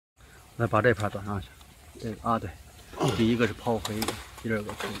来把这盘端上去。这个啊，对，第一个是泡肥，第二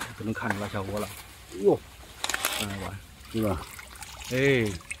个可能看出来效果了。哟，看吧，对吧？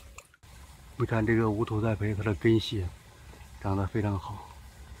哎，你看这个无土栽培，它的根系长得非常好。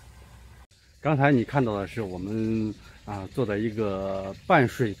刚才你看到的是我们做的一个半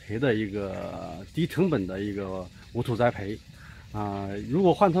水培的一个低成本的一个无土栽培。如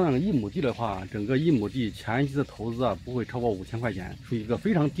果换算1亩地的话，整个1亩地前期的投资不会超过5000块钱，属于一个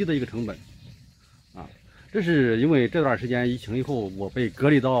非常低的一个成本。这是因为这段时间疫情以后，我被隔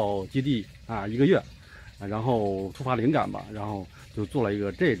离到基地1个月，然后突发灵感吧，然后就做了一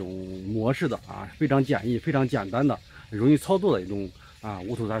个这种模式的非常简易、非常简单的、容易操作的一种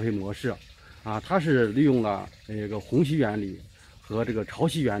无土栽培模式。它是利用了这个虹吸原理和这个潮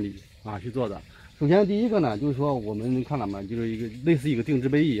汐原理去做的。首先第一个呢，就是说我们看了嘛，就是一个类似一个定制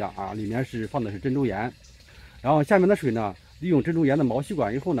杯一样里面是放的是珍珠岩，然后下面的水呢，利用珍珠岩的毛细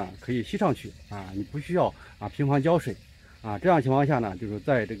管以后呢，可以吸上去你不需要频繁浇水这样情况下呢，就是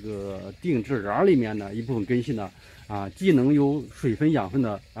在这个定制篮里面呢，一部分根系呢既能有水分养分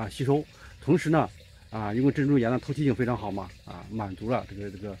的吸收，同时呢因为珍珠岩的透气性非常好嘛满足了这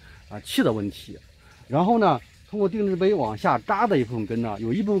个气的问题。然后呢，通过定制杯往下扎的一部分根呢，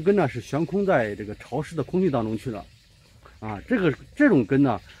有一部分根呢是悬空在这个潮湿的空气当中去的这种根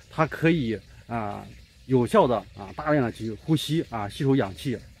呢，它可以有效的大量的去呼吸吸收氧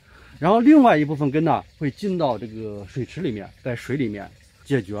气。然后另外一部分根呢会进到这个水池里面，在水里面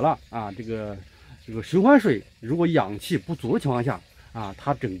解决了这个循环水如果氧气不足的情况下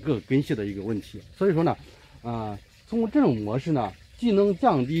它整个根系的一个问题。所以说呢通过这种模式呢，既能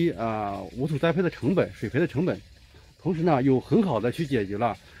降低无土栽培的成本、水培的成本，同时呢又很好的去解决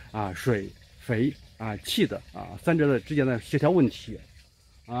了水、肥、气的三者的之间的协调问题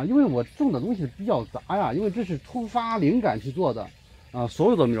因为我种的东西比较杂呀，因为这是突发灵感去做的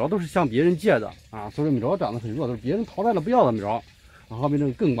所有的苗都是向别人借的所有的苗长得很弱，都是别人淘汰了不要的苗好比那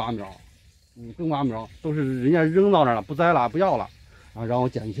个更蛙苗更蛙苗都是人家扔到那儿了，不栽了不要了然后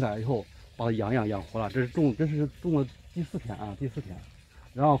捡起来以后把它养活了。这是种了第4天第4天。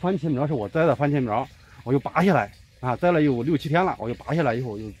然后番茄苗是我栽的番茄苗，我又拔下来栽了有6、7天了，我又拔下来以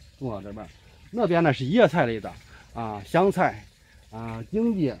后我又种到这边。那边呢是叶菜类的香菜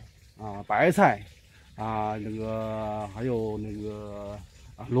荆棘白菜那个还有那个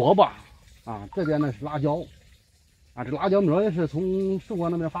萝卜这边呢是辣椒这辣椒苗也是从寿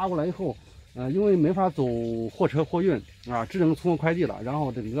光那边发过来以后因为没法走货车货运只能通过快递了，然后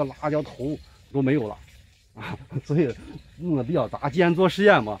整个辣椒头都没有了所以弄得比较杂。既然做实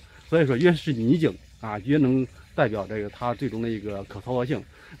验嘛，所以说越是泥井越能代表这个它最终的一个可操作性。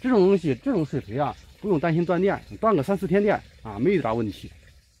这种东西，这种水培不用担心断电，断个3、4天电没一点问题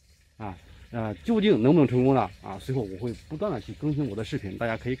究竟能不能成功呢随后我会不断的去更新我的视频，大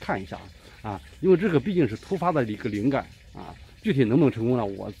家可以看一下因为这个毕竟是突发的一个灵感具体能不能成功呢，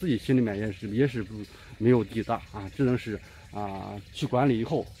我自己心里面也是没有底的只能是去管理以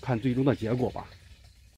后看最终的结果吧。